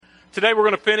Today we're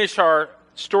going to finish our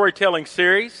storytelling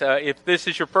series. If this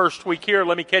is your first week here,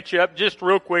 let me catch you up just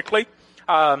real quickly.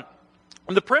 The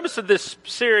premise of this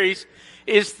series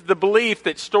is the belief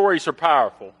that stories are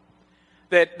powerful,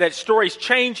 that stories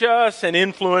change us and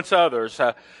influence others.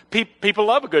 People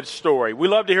love a good story. We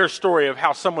love to hear a story of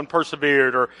how someone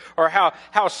persevered or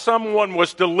how someone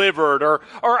was delivered or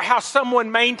how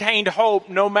someone maintained hope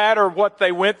no matter what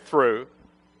they went through.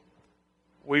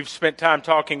 We've spent time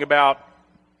talking about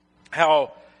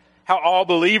how all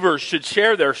believers should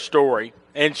share their story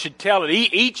and should tell it.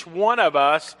 Each one of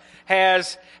us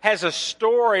has a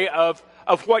story of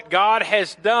what God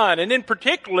has done. And in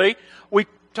particularly, we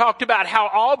talked about how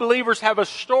all believers have a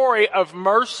story of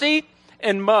mercy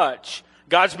and much.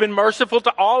 God's been merciful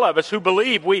to all of us who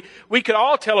believe. We could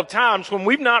all tell of times when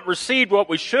we've not received what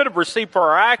we should have received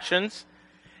for our actions.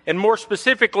 And more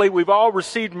specifically, we've all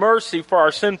received mercy for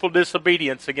our sinful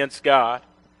disobedience against God.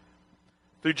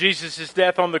 Through Jesus'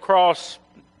 death on the cross,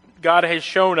 God has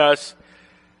shown us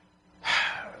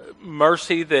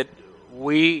mercy that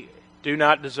we do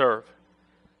not deserve.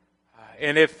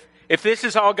 And if this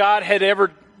is all God had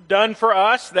ever done for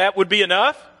us, that would be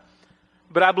enough.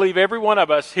 But I believe every one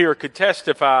of us here could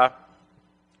testify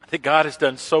that God has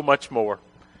done so much more.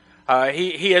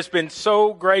 He has been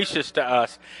so gracious to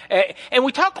us. And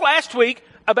we talked last week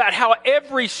about how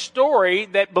every story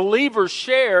that believers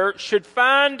share should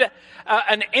find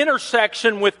an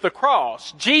intersection with the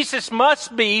cross. Jesus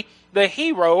must be the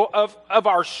hero of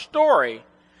our story.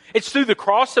 It's through the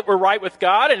cross that we're right with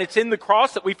God, and it's in the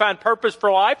cross that we find purpose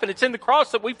for life, and it's in the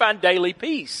cross that we find daily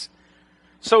peace.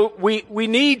 So we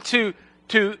need to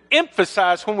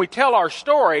emphasize when we tell our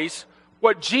stories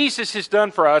what Jesus has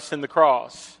done for us in the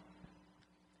cross.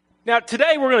 Now,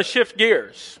 today we're going to shift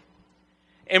gears,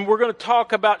 and we're going to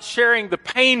talk about sharing the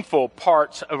painful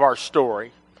parts of our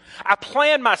story. I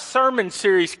plan my sermon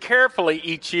series carefully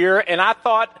each year, and I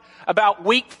thought about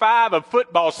week 5 of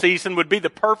football season would be the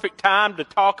perfect time to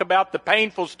talk about the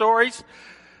painful stories.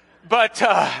 But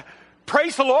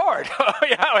praise the Lord.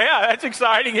 yeah, that's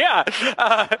exciting. Yeah.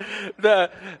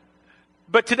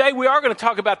 But today we are going to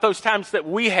talk about those times that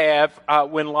we have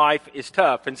when life is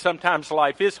tough, and sometimes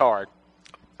life is hard.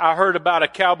 I heard about a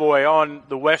cowboy on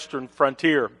the western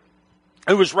frontier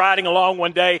who was riding along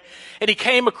one day, and he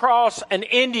came across an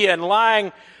Indian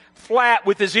lying flat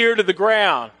with his ear to the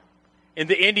ground. And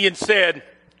the Indian said,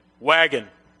 "Wagon,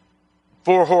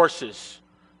 4 horses,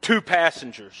 2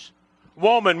 passengers,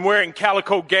 woman wearing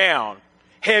calico gown,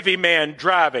 heavy man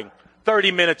driving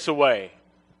 30 minutes away."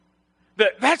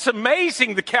 That's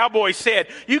amazing, the cowboy said.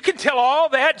 "You can tell all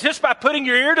that just by putting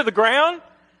your ear to the ground?"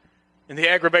 And the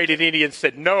aggravated Indian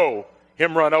said, "No,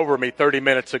 him run over me 30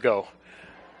 minutes ago."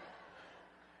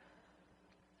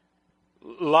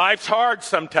 Life's hard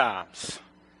sometimes.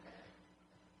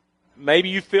 Maybe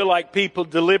you feel like people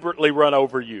deliberately run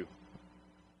over you.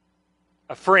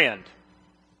 A friend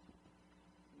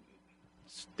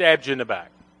stabbed you in the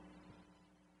back.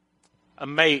 A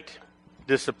mate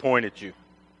disappointed you.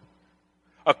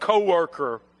 A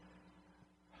coworker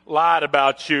lied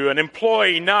about you. An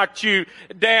employee knocked you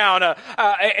down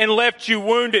and left you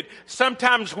wounded.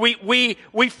 Sometimes we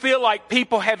feel like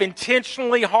people have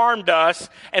intentionally harmed us,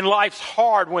 and life's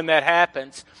hard when that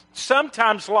happens.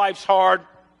 Sometimes life's hard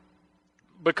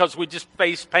because we just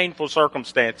face painful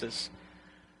circumstances.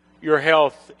 Your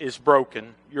health is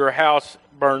broken. Your house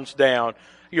burns down.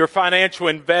 Your financial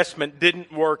investment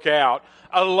didn't work out.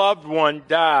 A loved one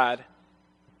died.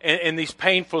 And these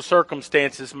painful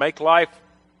circumstances make life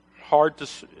hard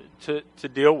to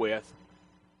deal with.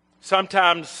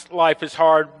 Sometimes life is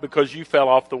hard because you fell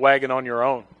off the wagon on your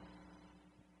own.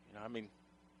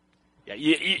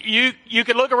 You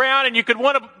could look around and you could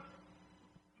want to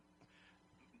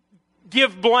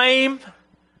give blame,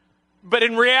 but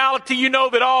in reality, you know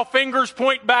that all fingers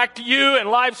point back to you, and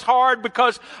life's hard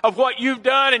because of what you've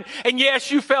done. And yes,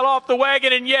 you fell off the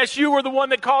wagon, and yes, you were the one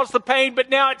that caused the pain, but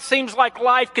now it seems like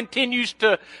life continues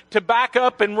to back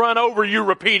up and run over you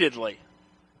repeatedly.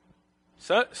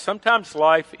 So sometimes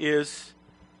life is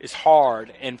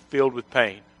hard and filled with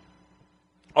pain.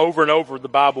 Over and over, the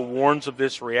Bible warns of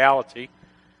this reality.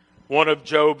 One of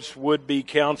Job's would-be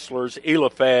counselors,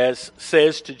 Eliphaz,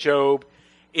 says to Job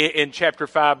in chapter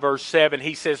 5, verse 7,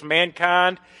 he says,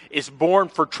 "Mankind is born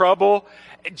for trouble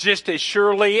just as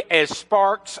surely as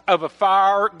sparks of a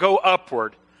fire go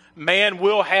upward. Man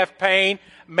will have pain,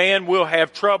 man will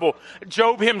have trouble."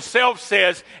 Job himself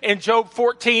says in Job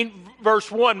 14,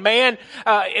 verse 1, "Man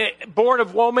born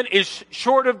of woman is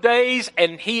short of days,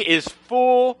 and he is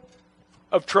full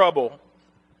of trouble."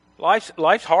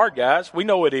 Life's hard, guys. We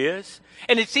know it is.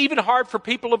 And it's even hard for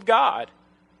people of God.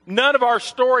 None of our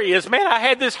story is, man, I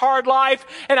had this hard life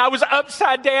and I was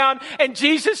upside down and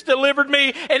Jesus delivered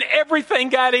me and everything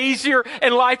got easier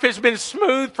and life has been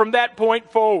smooth from that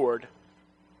point forward.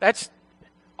 That's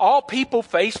all people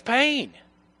face pain.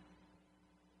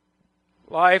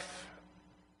 Life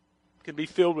can be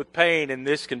filled with pain, and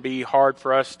this can be hard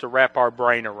for us to wrap our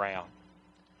brain around.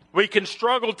 We can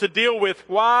struggle to deal with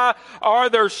why are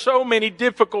there so many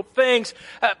difficult things.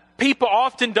 People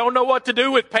often don't know what to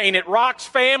do with pain. It rocks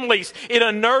families. It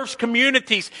unnerves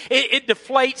communities. It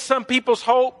deflates some people's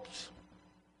hopes.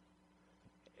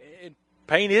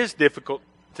 Pain is difficult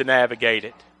to navigate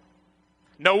it.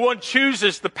 No one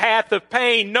chooses the path of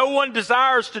pain. No one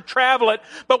desires to travel it,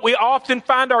 but we often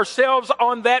find ourselves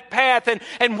on that path.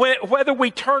 And whether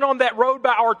we turn on that road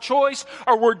by our choice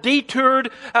or we're detoured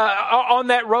on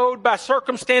that road by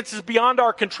circumstances beyond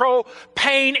our control,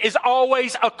 pain is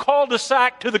always a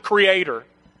cul-de-sac to the Creator.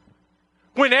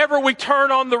 Whenever we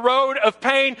turn on the road of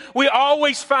pain, we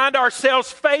always find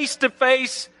ourselves face to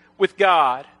face with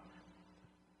God.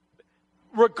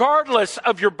 Regardless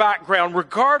of your background,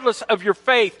 regardless of your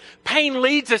faith, pain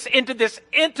leads us into this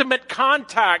intimate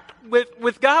contact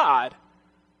with God.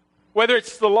 Whether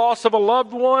it's the loss of a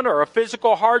loved one or a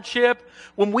physical hardship,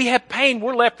 when we have pain,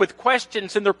 we're left with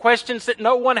questions, and they're questions that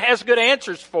no one has good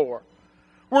answers for.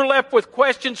 We're left with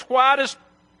questions, why does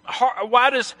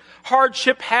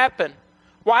hardship happen?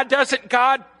 Why doesn't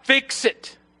God fix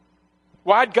it?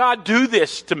 Why'd God do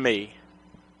this to me?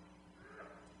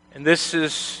 And this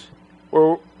is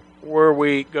where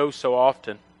we go so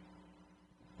often.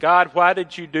 God, why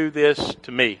did you do this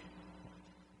to me?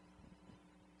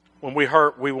 When we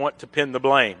hurt, we want to pin the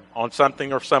blame on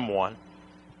something or someone.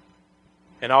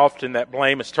 And often that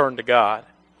blame is turned to God.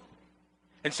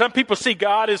 And some people see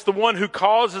God as the one who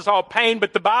causes all pain,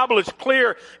 but the Bible is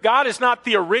clear. God is not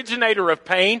the originator of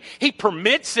pain. He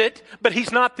permits it, but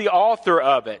He's not the author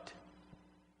of it.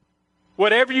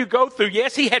 Whatever you go through,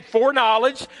 yes, He had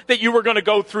foreknowledge that you were going to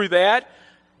go through that,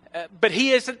 but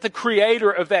He isn't the creator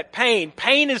of that pain.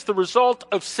 Pain is the result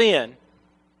of sin.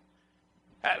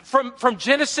 From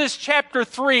Genesis chapter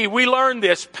 3, we learn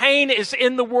this. Pain is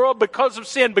in the world because of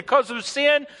sin. Because of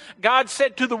sin, God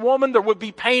said to the woman there would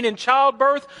be pain in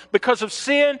childbirth. Because of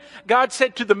sin, God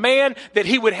said to the man that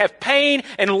he would have pain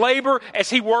and labor as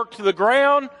he worked the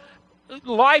ground.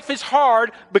 Life is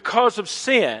hard because of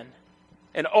sin.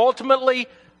 And ultimately,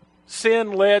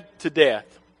 sin led to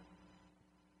death.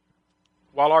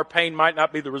 While our pain might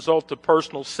not be the result of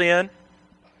personal sin,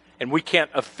 and we can't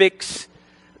affix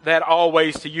that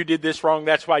always to you did this wrong,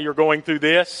 that's why you're going through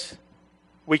this,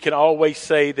 we can always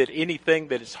say that anything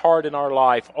that is hard in our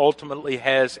life ultimately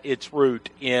has its root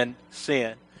in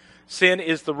sin. Sin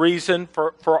is the reason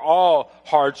for all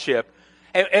hardship.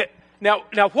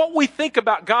 Now, what we think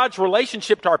about God's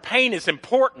relationship to our pain is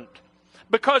important,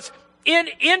 because in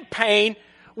pain,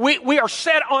 we are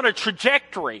set on a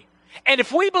trajectory. And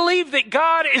if we believe that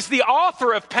God is the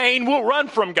author of pain, we'll run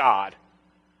from God.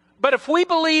 But if we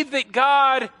believe that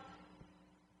God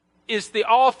is the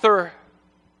author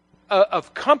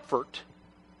of comfort,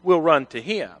 we'll run to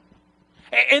Him.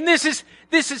 And this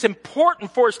is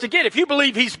important for us to get. If you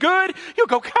believe He's good, you'll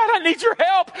go, God, I need your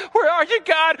help. Where are you,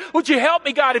 God? Would you help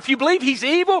me, God? If you believe He's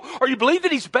evil, or you believe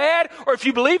that He's bad, or if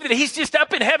you believe that He's just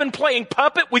up in heaven playing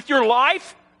puppet with your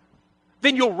life,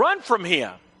 then you'll run from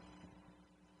Him.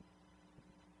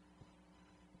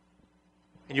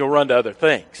 And you'll run to other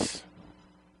things.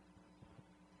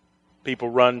 People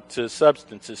run to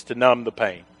substances to numb the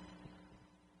pain.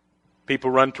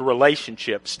 People run to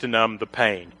relationships to numb the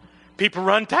pain. People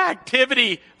run to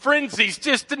activity frenzies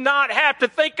just to not have to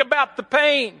think about the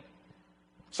pain.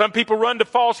 Some people run to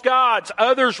false gods.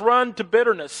 Others run to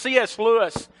bitterness. C.S.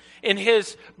 Lewis, in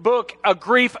his book, A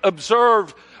Grief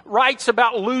Observed, writes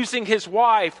about losing his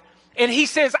wife. And he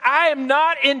says, I am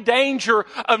not in danger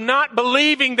of not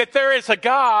believing that there is a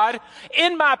God.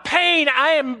 In my pain,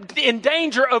 I am in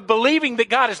danger of believing that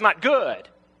God is not good.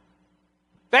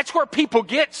 That's where people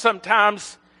get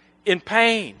sometimes in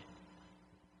pain.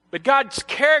 But God's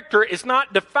character is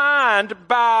not defined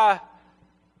by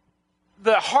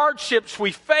the hardships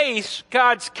we face.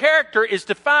 God's character is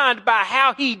defined by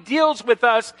how He deals with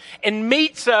us and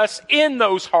meets us in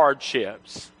those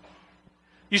hardships.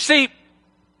 You see,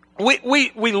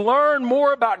 we learn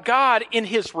more about God in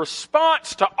His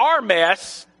response to our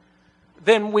mess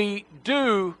than we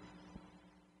do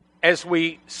as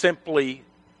we simply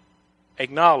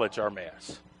acknowledge our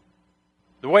mess.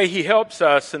 The way He helps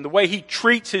us and the way He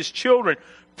treats His children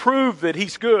prove that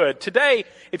He's good. Today,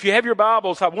 if you have your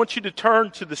Bibles, I want you to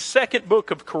turn to the second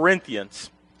book of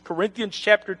Corinthians. Corinthians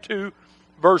chapter 2,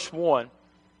 verse 1.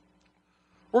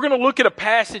 we're going to look at a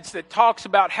passage that talks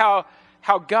about how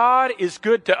God is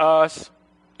good to us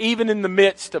even in the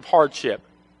midst of hardship.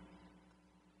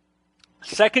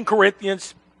 2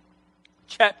 Corinthians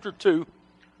chapter 2.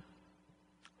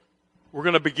 We're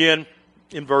going to begin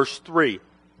in verse 3.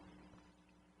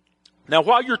 Now,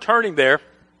 while you're turning there,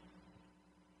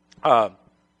 the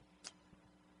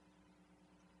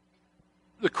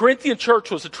Corinthian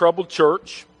church was a troubled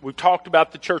church. We've talked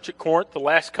about the church at Corinth the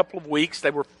last couple of weeks.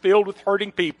 They were filled with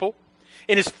hurting people.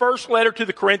 In his first letter to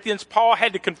the Corinthians, Paul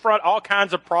had to confront all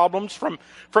kinds of problems from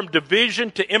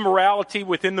division to immorality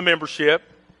within the membership.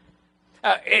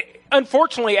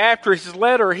 Unfortunately, after his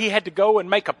letter, he had to go and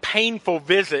make a painful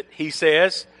visit, he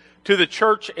says, to the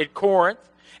church at Corinth.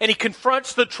 And he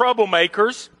confronts the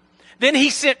troublemakers. Then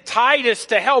he sent Titus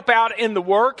to help out in the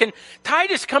work. And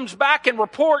Titus comes back and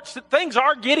reports that things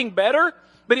are getting better.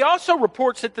 But he also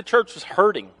reports that the church was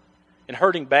hurting, and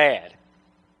hurting bad.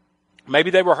 Maybe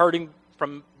they were hurting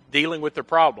from dealing with their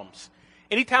problems.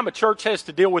 Anytime a church has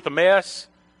to deal with a mess,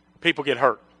 people get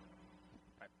hurt.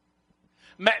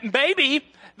 Maybe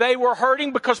they were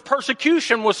hurting because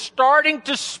persecution was starting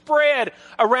to spread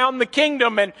around the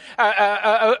kingdom and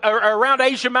around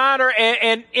Asia Minor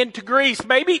and into Greece.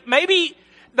 Maybe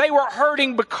they were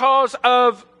hurting because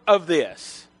of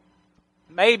this.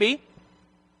 Maybe.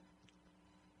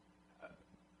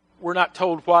 We're not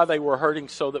told why they were hurting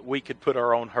so that we could put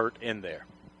our own hurt in there.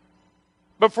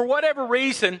 But for whatever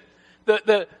reason,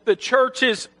 the church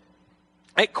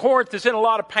at Corinth is in a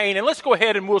lot of pain. And let's go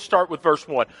ahead and we'll start with verse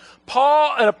 1.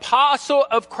 Paul, an apostle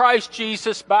of Christ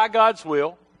Jesus by God's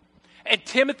will, and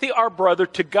Timothy, our brother,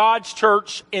 to God's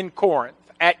church in Corinth,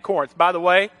 at Corinth. By the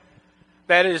way,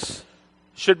 that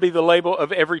should be the label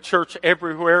of every church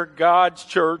everywhere, God's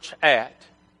church at.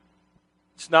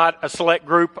 It's not a select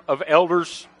group of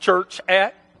elders church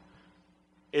at.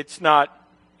 It's not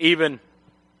even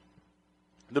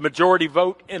the majority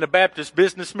vote in a Baptist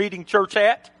business meeting church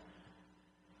at.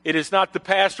 It is not the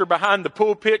pastor behind the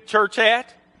pulpit church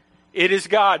at. It is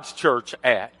God's church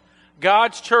at.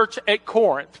 God's church at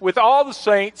Corinth, with all the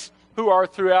saints who are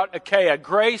throughout Achaia.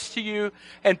 Grace to you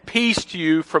and peace to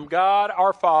you from God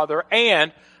our Father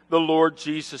and the Lord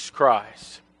Jesus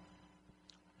Christ.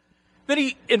 Then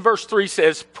he, in verse 3,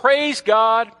 says, praise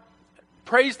God,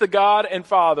 praise the God and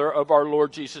Father of our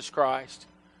Lord Jesus Christ,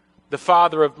 the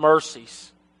Father of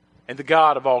mercies and the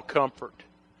God of all comfort.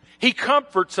 He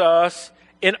comforts us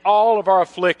in all of our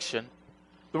affliction.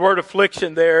 The word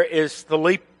affliction there is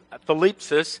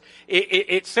thalipsis.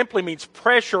 It simply means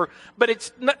pressure, but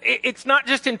it's not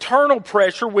just internal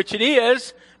pressure, which it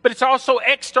is, but it's also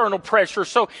external pressure.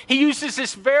 So he uses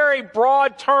this very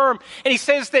broad term, and he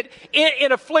says that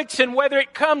in affliction, whether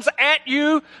it comes at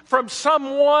you from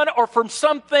someone or from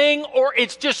something, or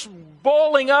it's just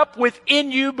boiling up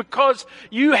within you because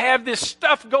you have this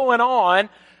stuff going on,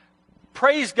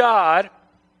 praise God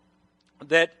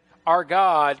that our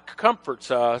God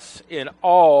comforts us in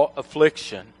all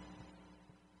affliction.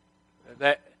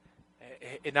 That,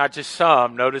 not just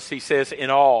some. Notice he says in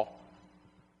all.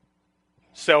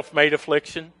 Self-made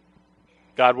affliction,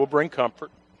 God will bring comfort.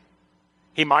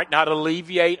 He might not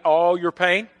alleviate all your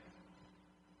pain,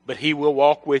 but He will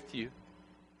walk with you.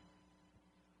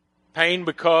 Pain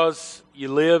because you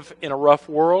live in a rough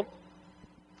world,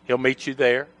 He'll meet you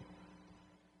there.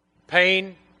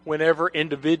 Pain whenever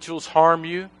individuals harm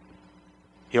you,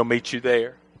 He'll meet you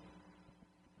there.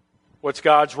 What's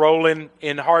God's role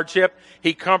in hardship?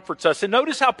 He comforts us. And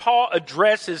notice how Paul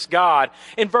addresses God.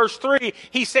 In verse 3,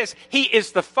 he says, He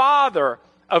is the Father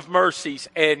of mercies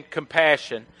and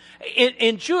compassion.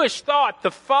 In Jewish thought,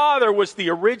 the Father was the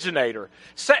originator.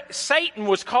 Satan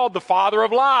was called the father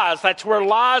of lies. That's where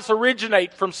lies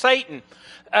originate, from Satan.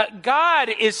 God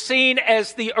is seen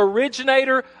as the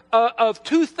originator of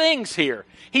two things here.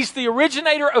 He's the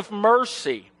originator of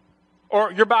mercy,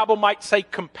 or your Bible might say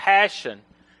compassion.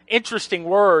 Interesting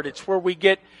word. It's where we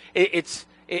get, it's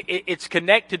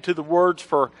connected to the words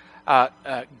for,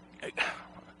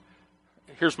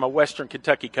 here's my Western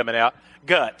Kentucky coming out,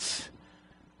 guts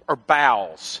or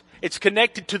bowels. It's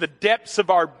connected to the depths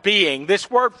of our being. This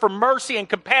word for mercy and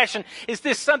compassion is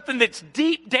this something that's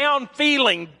deep down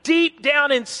feeling, deep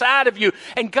down inside of you.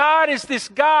 And God is this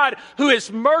God who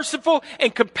is merciful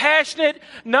and compassionate,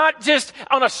 not just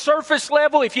on a surface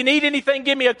level. If you need anything,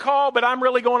 give me a call, but I'm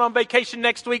really going on vacation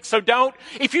next week, so don't.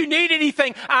 If you need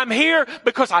anything, I'm here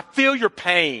because I feel your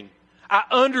pain. I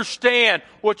understand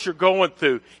what you're going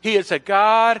through. He is a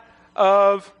God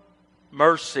of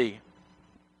mercy.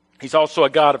 He's also a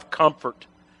God of comfort.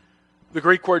 The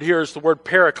Greek word here is the word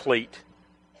paraclete.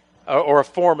 or a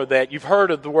form of that. You've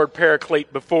heard of the word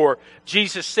paraclete before.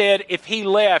 Jesus said if he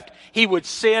left, he would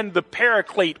send the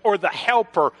paraclete or the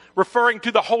helper, referring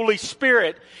to the Holy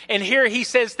Spirit. And here he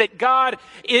says that God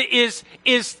is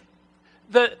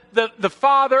the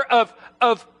Father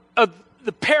of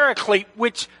the paraclete,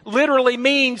 which literally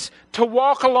means to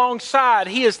walk alongside.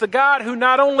 He is the God who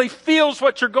not only feels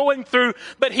what you're going through,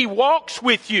 but he walks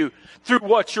with you through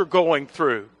what you're going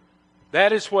through.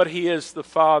 That is what he is the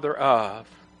Father of.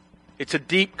 It's a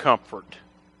deep comfort.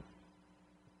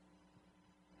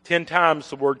 10 times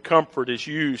the word comfort is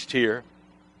used here.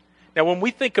 Now, when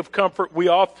we think of comfort, we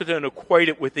often equate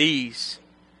it with ease.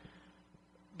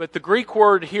 But the Greek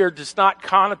word here does not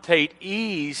connotate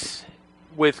ease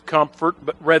with comfort,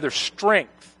 but rather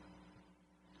strength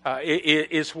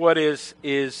is what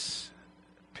is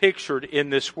pictured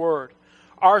in this word.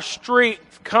 Our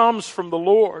strength comes from the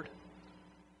Lord.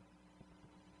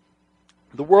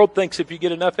 The world thinks if you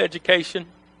get enough education,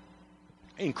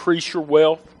 increase your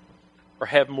wealth, or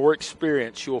have more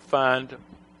experience, you'll find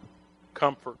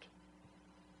comfort.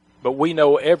 But we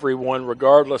know everyone,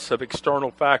 regardless of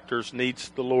external factors, needs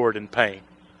the Lord in pain,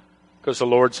 because the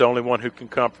Lord's the only one who can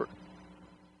comfort.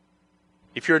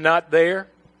 If you're not there,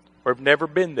 or have never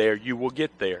been there, you will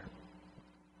get there.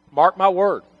 Mark my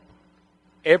word,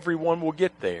 everyone will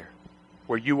get there,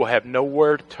 where you will have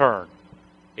nowhere to turn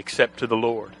except to the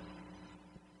Lord.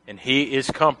 And he is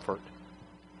comfort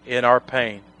in our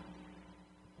pain.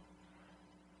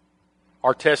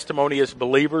 Our testimony as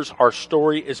believers, our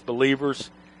story as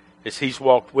believers, is he's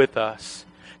walked with us.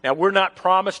 Now, we're not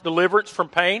promised deliverance from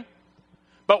pain,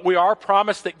 but we are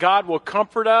promised that God will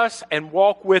comfort us and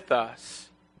walk with us.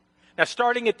 Now,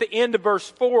 starting at the end of verse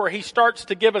 4, he starts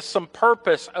to give us some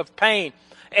purpose of pain.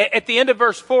 At the end of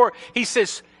verse 4, he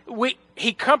says,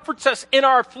 he comforts us in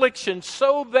our affliction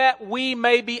so that we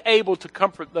may be able to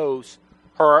comfort those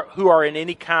who are in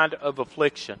any kind of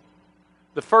affliction.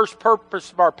 The first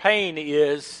purpose of our pain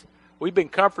is we've been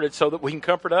comforted so that we can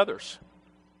comfort others.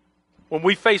 When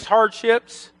we face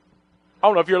hardships, I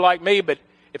don't know if you're like me, but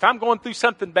if I'm going through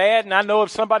something bad and I know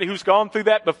of somebody who's gone through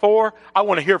that before, I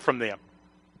want to hear from them.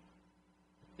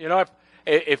 You know,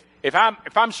 if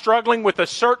I'm struggling with a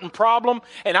certain problem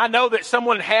and I know that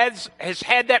someone has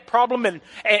had that problem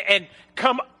and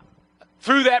come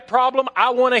through that problem,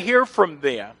 I want to hear from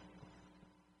them.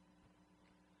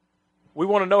 We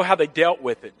want to know how they dealt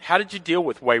with it. How did you deal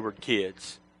with wayward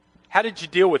kids? How did you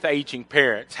deal with aging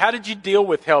parents? How did you deal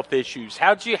with health issues?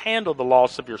 How did you handle the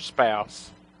loss of your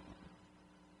spouse?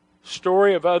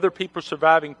 Story of other people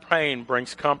surviving pain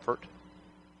brings comfort.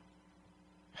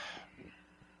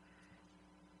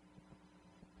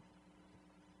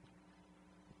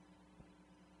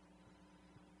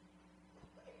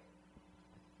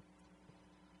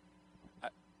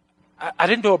 I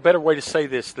didn't know a better way to say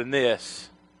this than this,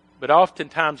 but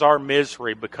oftentimes our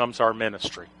misery becomes our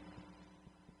ministry.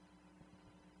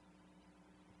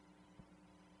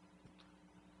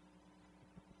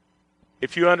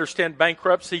 If you understand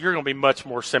bankruptcy, you're going to be much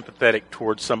more sympathetic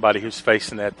towards somebody who's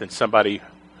facing that than somebody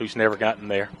who's never gotten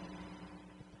there.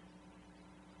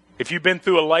 If you've been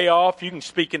through a layoff, you can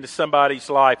speak into somebody's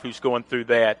life who's going through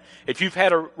that. If you've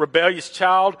had a rebellious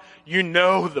child, you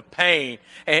know the pain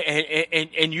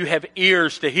and you have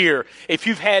ears to hear. If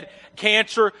you've had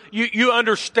cancer, you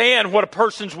understand what a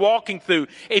person's walking through.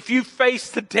 If you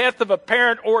face the death of a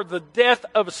parent or the death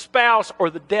of a spouse or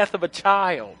the death of a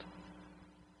child,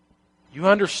 you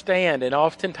understand, and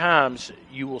oftentimes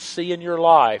you will see in your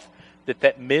life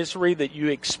that misery that you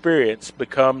experience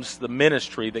becomes the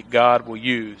ministry that God will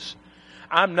use.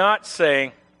 I'm not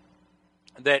saying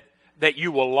that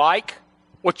you will like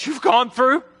what you've gone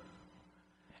through.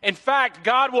 In fact,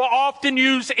 God will often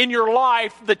use in your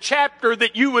life the chapter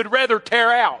that you would rather tear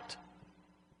out.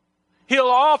 He'll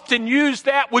often use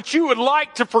that which you would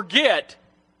like to forget.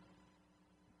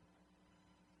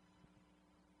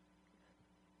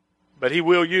 But he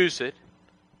will use it.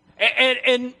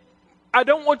 And I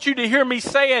don't want you to hear me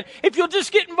saying, if you'll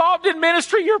just get involved in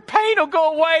ministry, your pain will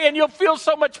go away and you'll feel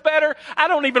so much better. I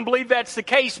don't even believe that's the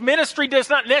case. Ministry does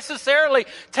not necessarily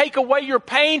take away your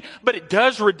pain, but it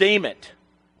does redeem it.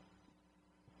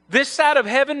 This side of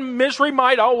heaven, misery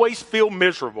might always feel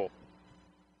miserable.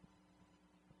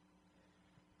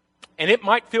 And it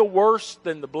might feel worse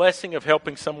than the blessing of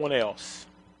helping someone else.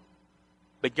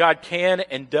 But God can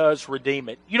and does redeem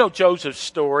it. You know Joseph's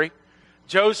story.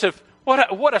 Joseph,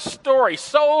 what a story.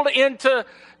 Sold into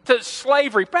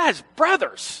slavery by his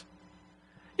brothers.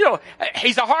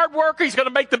 he's a hard worker. He's going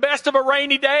to make the best of a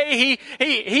rainy day.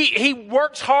 He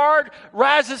works hard,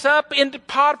 rises up into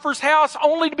Potiphar's house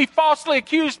only to be falsely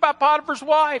accused by Potiphar's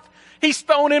wife. He's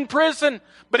thrown in prison,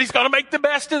 but he's going to make the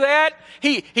best of that.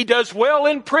 He does well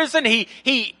in prison.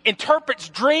 He interprets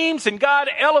dreams, and God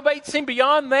elevates him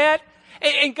beyond that.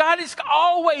 And God is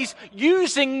always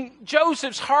using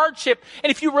Joseph's hardship. And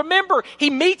if you remember,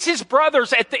 he meets his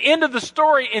brothers at the end of the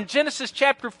story in Genesis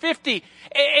chapter 50.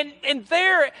 And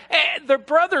there, their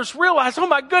brothers realize, oh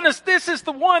my goodness, this is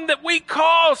the one that we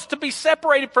caused to be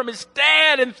separated from his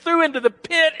dad and threw into the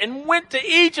pit and went to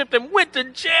Egypt and went to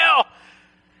jail.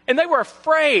 And they were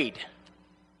afraid.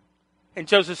 And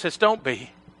Joseph says, don't be.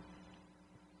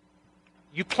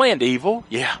 You planned evil,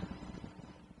 yeah.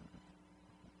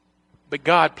 But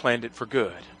God planned it for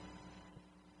good.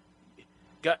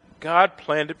 God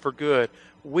planned it for good.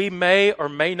 We may or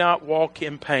may not walk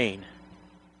in pain.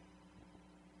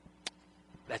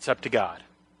 That's up to God.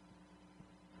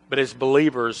 But as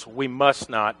believers, we must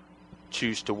not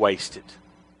choose to waste it.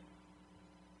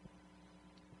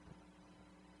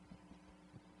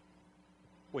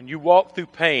 When you walk through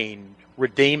pain,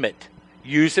 redeem it.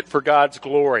 Use it for God's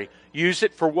glory. Use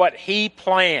it for what He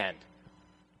planned.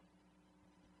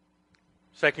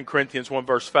 2 Corinthians 1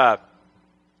 verse 5.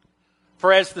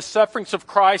 For as the sufferings of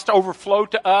Christ overflow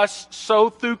to us,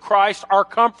 so through Christ our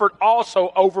comfort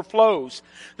also overflows.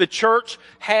 The church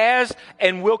has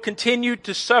and will continue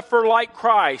to suffer like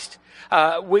Christ.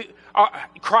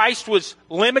 Christ was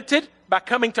limited by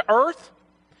coming to earth.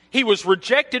 He was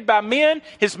rejected by men.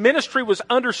 His ministry was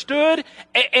understood.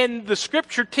 And the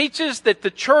Scripture teaches that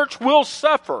the church will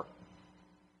suffer.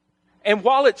 And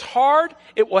while it's hard,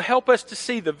 it will help us to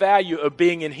see the value of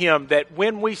being in Him. That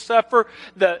when we suffer,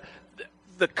 the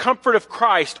comfort of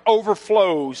Christ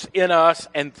overflows in us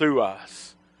and through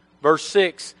us. Verse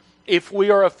 6, if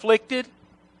we are afflicted,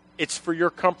 it's for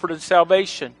your comfort and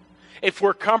salvation. If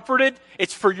we're comforted,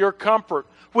 it's for your comfort,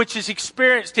 which is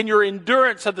experienced in your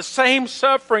endurance of the same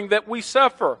suffering that we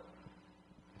suffer.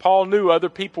 Paul knew other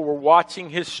people were watching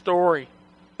his story.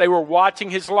 They were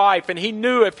watching his life, and he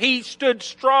knew if he stood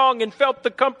strong and felt the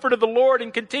comfort of the Lord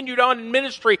and continued on in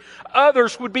ministry,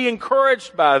 others would be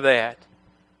encouraged by that.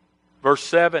 Verse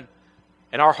 7,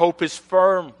 and our hope is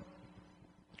firm.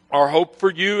 Our hope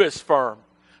for you is firm,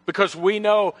 because we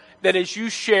know that as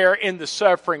you share in the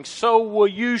suffering, so will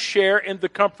you share in the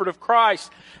comfort of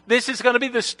Christ. This is going to be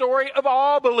the story of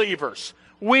all believers.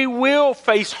 We will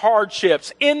face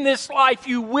hardships. In this life,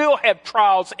 you will have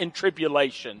trials and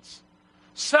tribulations.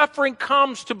 Suffering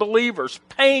comes to believers.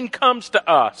 Pain comes to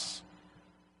us.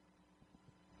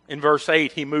 In verse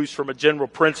 8, he moves from a general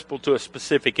principle to a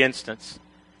specific instance.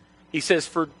 He says,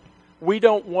 for we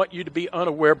don't want you to be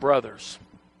unaware, brothers,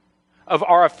 of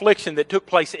our affliction that took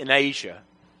place in Asia.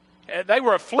 They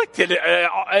were afflicted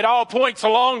at all points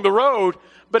along the road,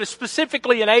 but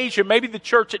specifically in Asia. Maybe the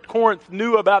church at Corinth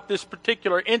knew about this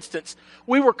particular instance.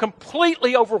 We were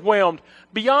completely overwhelmed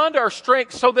beyond our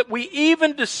strength, so that we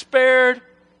even despaired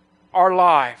our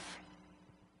life.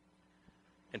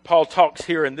 And Paul talks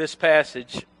here in this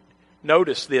passage.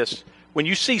 Notice this. When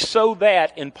you see "so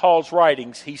that" in Paul's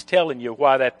writings, he's telling you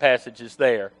why that passage is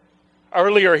there.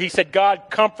 Earlier, he said God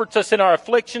comforts us in our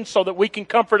affliction so that we can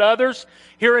comfort others.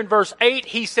 Here in verse 8,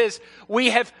 he says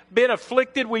we have been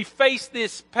afflicted, we face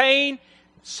this pain,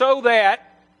 so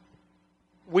that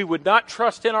we would not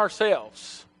trust in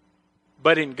ourselves,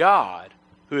 but in God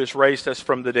who has raised us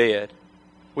from the dead.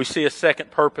 We see a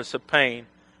second purpose of pain.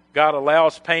 God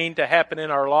allows pain to happen in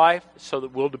our life so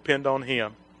that we'll depend on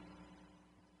Him.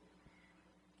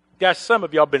 Guys, some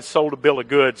of y'all have been sold a bill of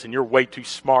goods and you're way too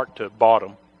smart to have bought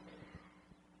them.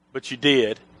 But you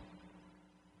did.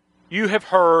 You have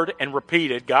heard and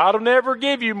repeated, God will never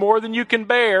give you more than you can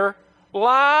bear.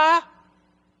 Lie.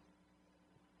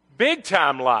 Big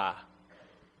time lie.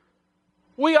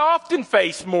 We often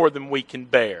face more than we can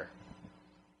bear.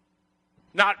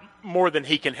 Not more than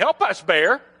He can help us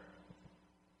bear.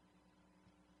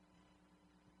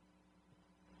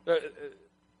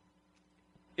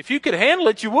 If you could handle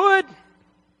it, you would.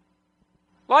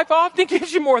 Life often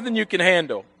gives you more than you can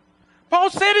handle. Paul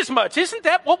said as much. Isn't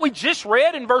that what we just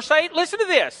read in verse 8? Listen to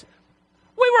this.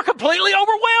 We were completely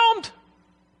overwhelmed.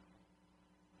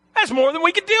 That's more than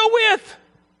we could deal with.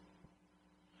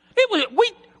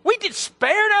 We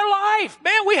despaired our life.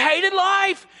 Man, we hated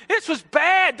life. This was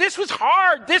bad. This was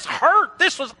hard. This hurt.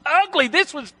 This was ugly.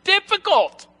 This was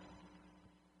difficult.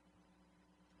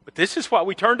 But this is why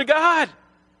we turn to God.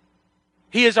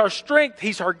 He is our strength.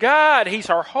 He's our God. He's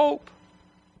our hope.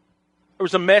 There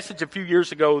was a message a few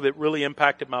years ago that really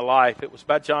impacted my life. It was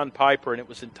by John Piper, and it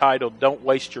was entitled, Don't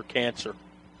Waste Your Cancer.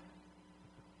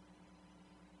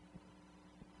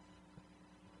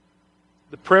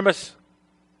 The premise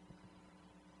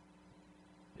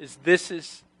is this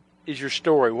is your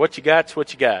story. What you got's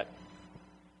what you got.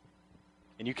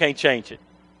 And you can't change it.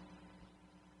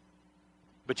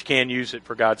 But you can use it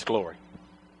for God's glory.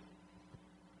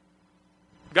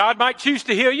 God might choose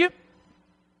to heal you.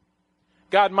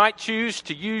 God might choose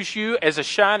to use you as a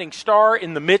shining star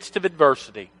in the midst of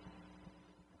adversity.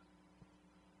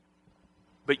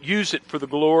 But use it for the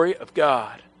glory of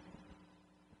God.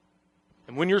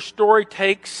 And when your story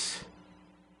takes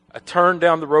a turn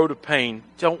down the road of pain,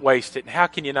 don't waste it. And how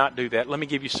can you not do that? Let me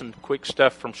give you some quick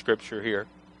stuff from Scripture here.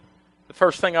 The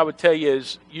first thing I would tell you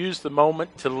is use the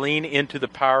moment to lean into the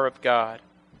power of God.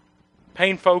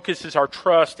 Pain focuses our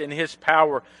trust in His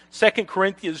power. 2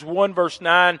 Corinthians 1 verse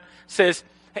 9 says,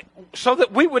 so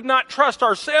that we would not trust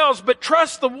ourselves, but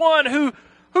trust the one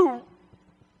who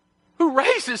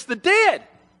raises the dead.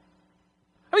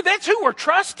 I mean, that's who we're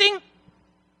trusting.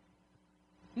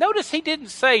 Notice He didn't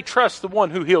say trust the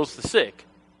one who heals the sick.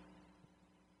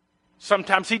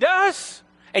 Sometimes He does.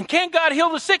 And can God heal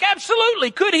the sick? Absolutely.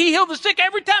 Could He heal the sick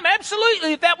every time?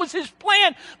 Absolutely, if that was His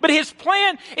plan. But His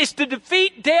plan is to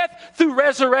defeat death through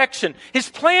resurrection. His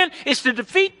plan is to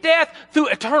defeat death through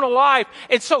eternal life.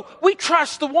 And so we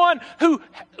trust the one who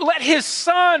let His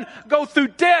Son go through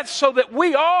death so that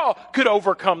we all could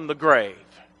overcome the grave.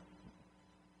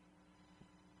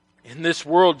 In this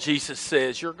world, Jesus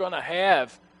says, you're going to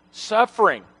have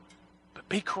suffering. But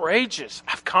be courageous.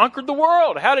 I've conquered the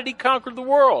world. How did He conquer the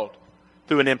world?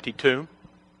 Through an empty tomb.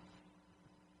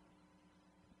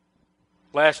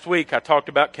 Last week I talked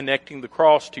about connecting the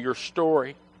cross to your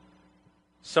story.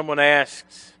 Someone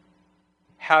asks,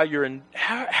 how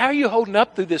are you holding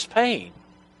up through this pain?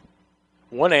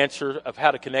 One answer of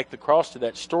how to connect the cross to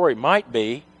that story might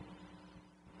be,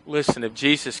 listen, if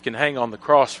Jesus can hang on the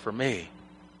cross for me,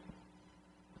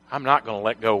 I'm not going to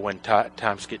let go when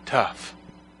times get tough.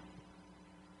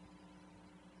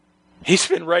 He's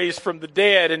been raised from the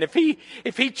dead, and if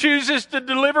he chooses to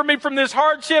deliver me from this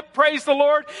hardship, praise the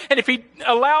Lord, and if He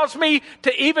allows me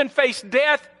to even face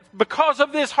death because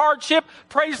of this hardship,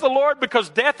 praise the Lord, because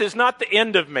death is not the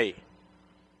end of me.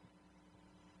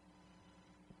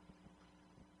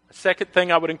 The second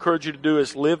thing I would encourage you to do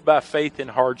is live by faith in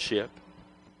hardship.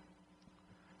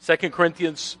 2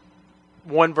 Corinthians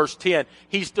 1 verse 10,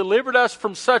 He's delivered us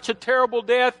from such a terrible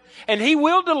death, and He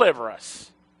will deliver us.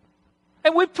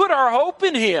 And we put our hope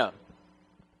in Him,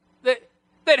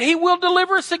 that He will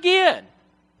deliver us again.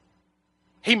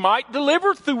 He might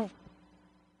deliver through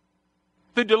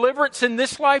deliverance in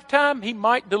this lifetime. He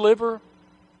might deliver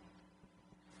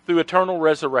through eternal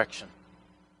resurrection.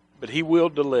 But He will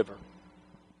deliver.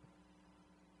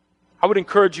 I would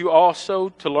encourage you also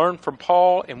to learn from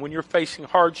Paul, and when you're facing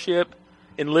hardship,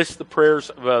 enlist the prayers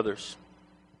of others.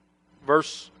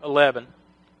 Verse 11.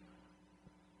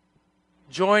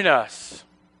 Join us.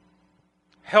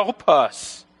 Help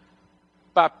us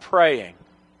by praying.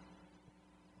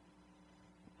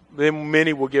 Then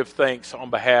many will give thanks on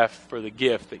behalf for the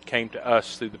gift that came to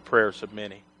us through the prayers of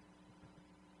many.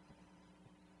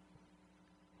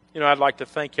 You know, I'd like to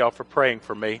thank y'all for praying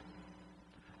for me.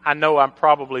 I know I'm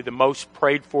probably the most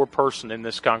prayed for person in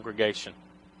this congregation.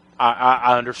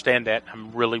 I understand that.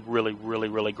 I'm really, really, really,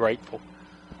 really grateful.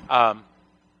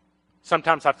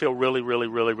 Sometimes I feel really, really,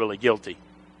 really, really guilty.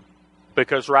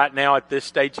 Because right now at this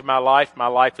stage of my life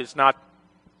is not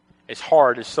as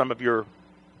hard as some of your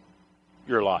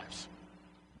lives.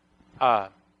 But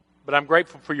I'm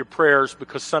grateful for your prayers,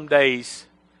 because some days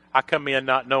I come in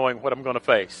not knowing what I'm going to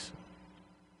face.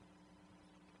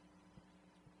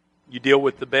 You deal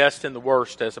with the best and the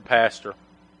worst as a pastor.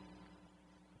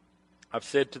 I've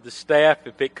said to the staff,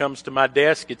 if it comes to my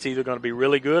desk, it's either going to be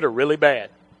really good or really bad.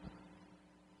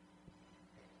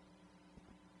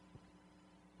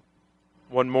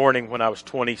 One morning when I was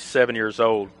 27 years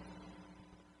old,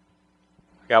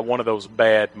 I got one of those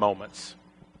bad moments.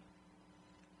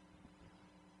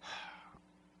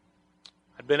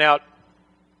 I'd been out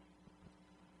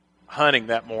hunting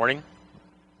that morning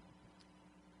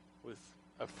with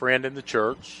a friend in the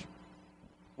church.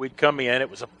 We'd come in, it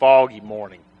was a foggy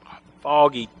morning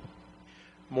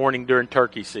during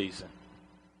turkey season.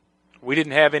 We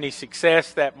didn't have any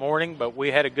success that morning, but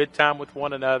we had a good time with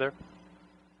one another.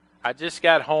 I just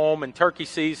got home, and turkey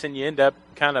season, you end up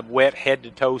kind of wet head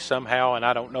to toe somehow, and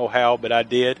I don't know how, but I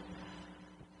did.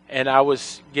 And I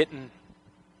was getting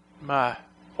my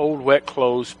old wet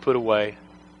clothes put away,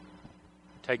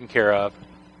 taken care of.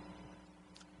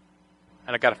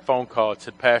 And I got a phone call. It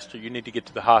said, Pastor, you need to get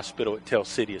to the hospital at Tell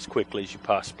City as quickly as you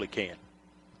possibly can.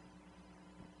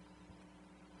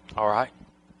 All right.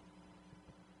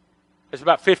 It's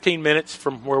about 15 minutes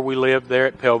from where we lived there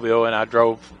at Pellville, and I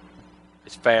drove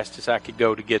as fast as I could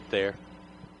go to get there.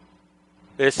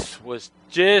 This was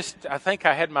I think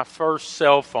I had my first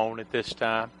cell phone at this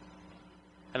time,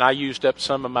 and I used up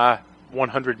some of my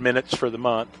 100 minutes for the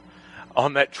month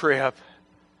on that trip.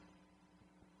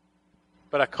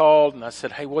 But I called and I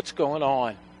said, "Hey, what's going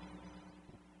on?"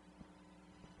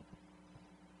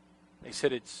 They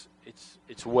said,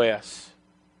 it's Wes.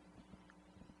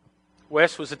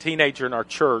 Wes was a teenager in our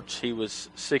church. He was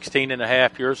 16 and a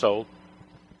half years old.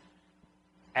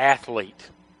 Athlete.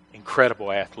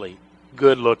 Incredible athlete.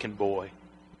 Good-looking boy.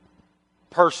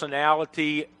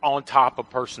 Personality on top of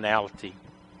personality.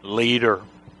 Leader.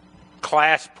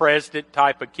 Class president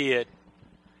type of kid.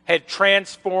 Had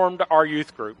transformed our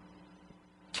youth group.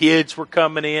 Kids were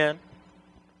coming in.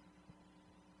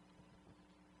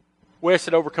 Wes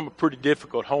had overcome a pretty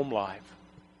difficult home life.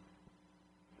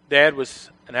 Dad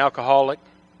was an alcoholic,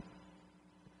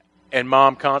 and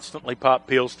Mom constantly popped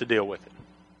pills to deal with it.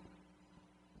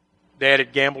 Dad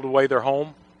had gambled away their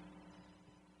home.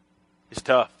 It's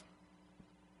tough.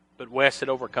 But Wes had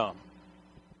overcome.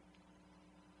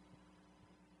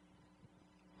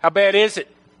 How bad is it?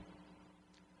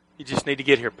 You just need to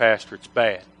get here, Pastor. It's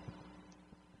bad.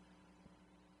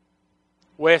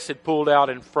 Wes had pulled out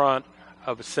in front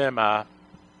of a semi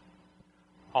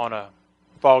on a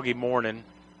foggy morning,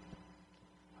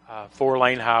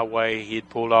 4-lane highway. He had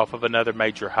pulled off of another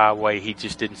major highway. He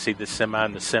just didn't see the semi,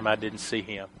 and the semi didn't see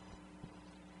him.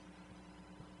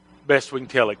 Best we can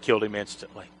tell, it killed him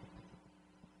instantly.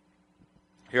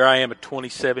 Here I am, a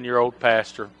 27-year-old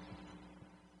pastor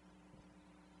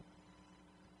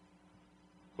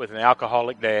with an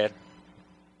alcoholic dad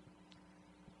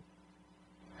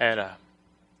and a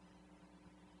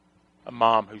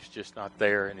mom who's just not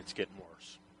there, and it's getting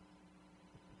worse.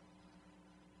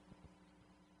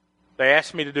 They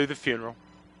asked me to do the funeral.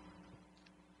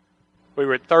 We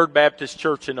were at Third Baptist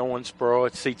Church in Owensboro.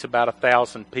 It seats about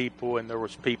 1,000 people, and there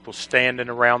was people standing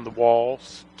around the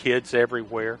walls, kids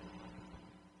everywhere.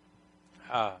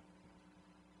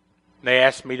 They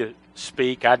asked me to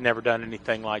speak. I'd never done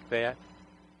anything like that.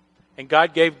 And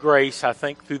God gave grace, I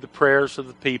think, through the prayers of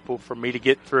the people for me to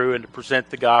get through and to present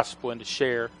the gospel and to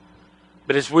share.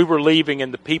 But as we were leaving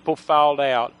and the people filed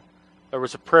out, there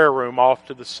was a prayer room off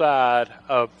to the side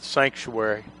of the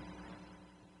sanctuary.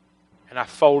 And I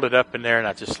folded up in there and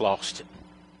I just lost it.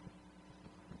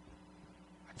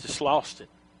 I just lost it.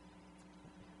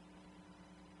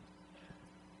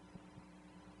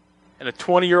 And a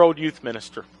 20-year-old youth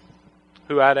minister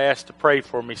who I'd asked to pray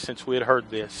for me since we had heard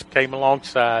this came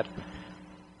alongside.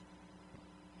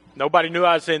 Nobody knew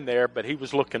I was in there, but he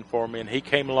was looking for me, and he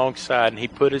came alongside, and he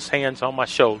put his hands on my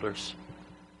shoulders,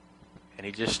 and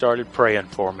he just started praying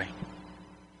for me.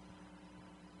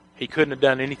 He couldn't have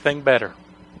done anything better.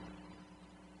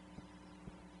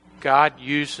 God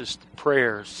uses the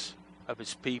prayers of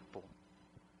His people.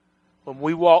 When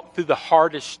we walk through the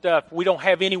hardest stuff, we don't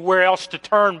have anywhere else to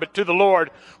turn but to the Lord.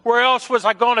 Where else was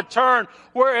I going to turn?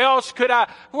 Where else could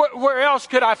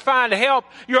I find help?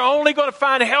 You're only going to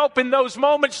find help in those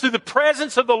moments through the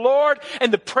presence of the Lord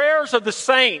and the prayers of the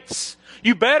saints.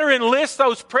 You better enlist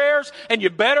those prayers, and you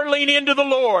better lean into the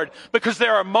Lord, because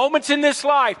there are moments in this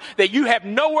life that you have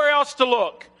nowhere else to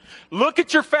look. Look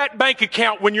at your fat bank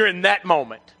account when you're in that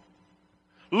moment.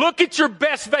 Look at your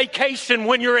best vacation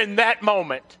when you're in that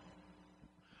moment.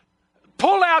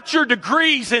 Pull out your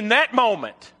degrees in that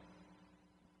moment.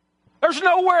 There's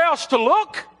nowhere else to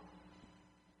look.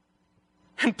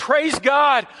 And praise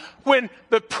God, when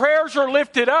the prayers are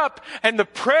lifted up and the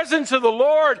presence of the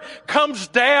Lord comes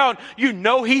down, you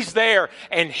know He's there,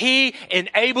 and He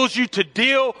enables you to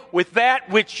deal with that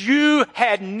which you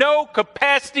had no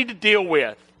capacity to deal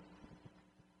with.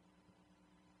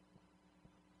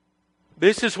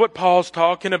 This is what Paul's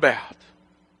talking about.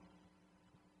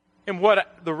 And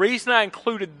the reason I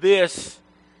included this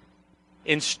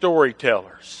in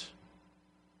storytellers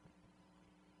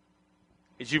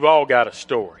is you've all got a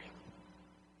story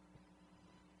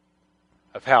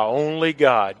of how only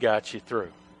God got you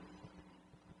through.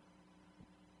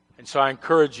 And so I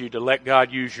encourage you to let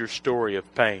God use your story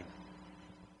of pain.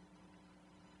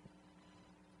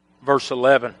 Verse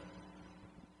 11.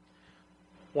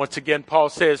 Once again, Paul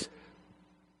says,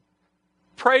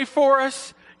 pray for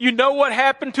us. You know what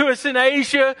happened to us in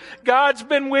Asia. God's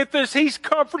been with us. He's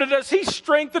comforted us. He's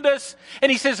strengthened us.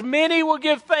 And he says, many will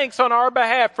give thanks on our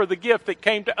behalf for the gift that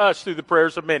came to us through the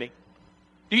prayers of many.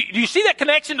 Do you see that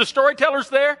connection to storytellers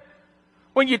there?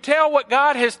 When you tell what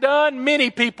God has done, many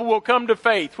people will come to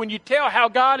faith. When you tell how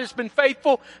God has been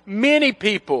faithful, many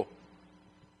people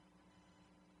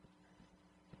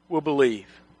will believe.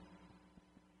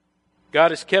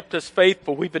 God has kept us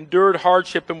faithful. We've endured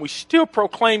hardship, and we still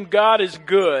proclaim God is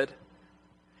good.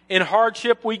 In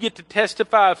hardship, we get to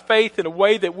testify of faith in a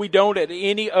way that we don't at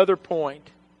any other point.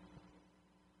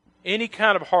 Any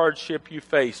kind of hardship you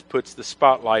face puts the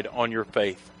spotlight on your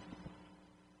faith.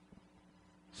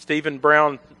 Stephen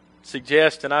Brown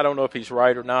suggests, and I don't know if he's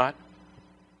right or not,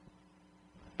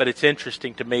 but it's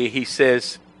interesting to me. He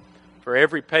says, for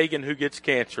every pagan who gets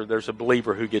cancer, there's a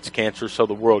believer who gets cancer so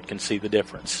the world can see the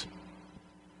difference.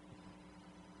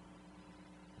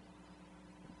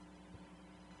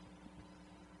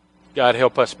 God,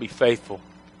 help us be faithful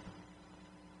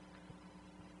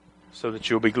so that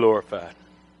you'll be glorified.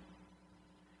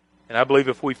 And I believe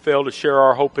if we fail to share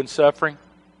our hope in suffering,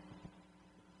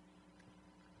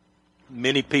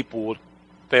 many people will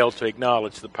fail to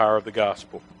acknowledge the power of the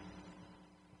gospel.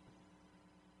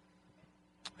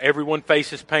 Everyone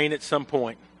faces pain at some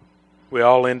point. We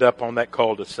all end up on that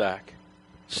cul-de-sac,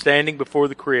 standing before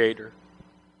the Creator.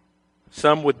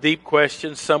 Some with deep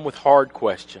questions, some with hard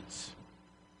questions.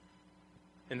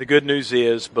 And the good news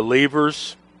is,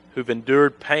 believers who've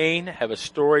endured pain have a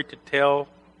story to tell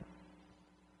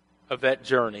of that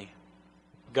journey.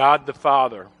 God the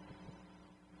Father,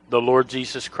 the Lord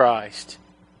Jesus Christ,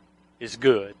 is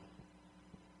good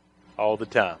all the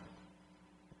time.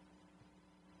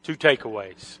 2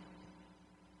 takeaways.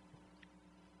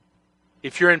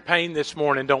 If you're in pain this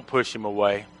morning, don't push Him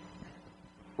away.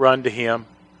 Run to Him.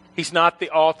 He's not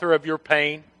the author of your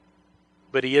pain,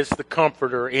 but He is the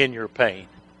comforter in your pain.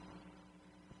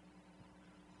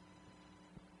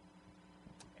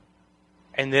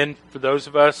 And then for those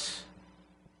of us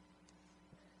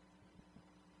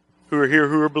who are here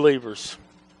who are believers,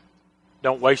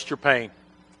 don't waste your pain.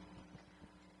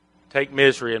 Take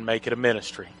misery and make it a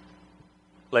ministry.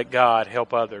 Let God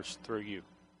help others through you.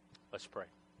 Let's pray.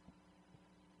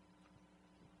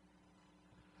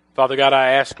 Father God,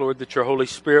 I ask, Lord, that your Holy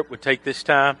Spirit would take this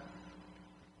time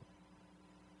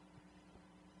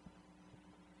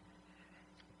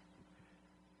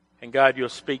and God, you'll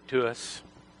speak to us.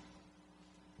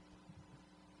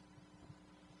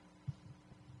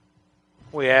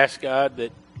 We ask, God,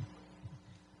 that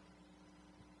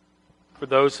for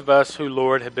those of us who,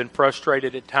 Lord, have been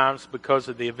frustrated at times because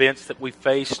of the events that we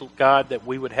face, God, that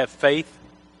we would have faith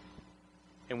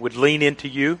and would lean into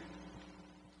you.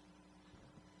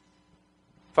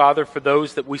 Father, for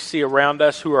those that we see around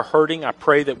us who are hurting, I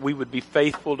pray that we would be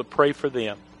faithful to pray for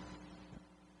them.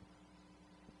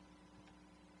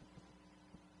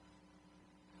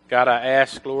 God, I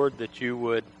ask, Lord, that you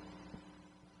would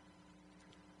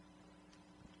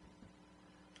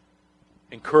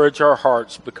encourage our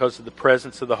hearts because of the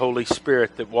presence of the Holy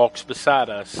Spirit that walks beside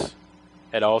us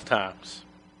at all times.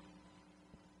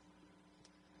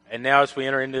 And now as we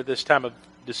enter into this time of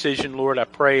decision, Lord, I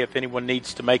pray if anyone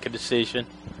needs to make a decision,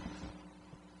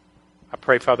 I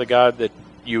pray, Father God, that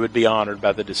you would be honored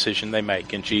by the decision they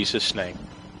make. In Jesus' name.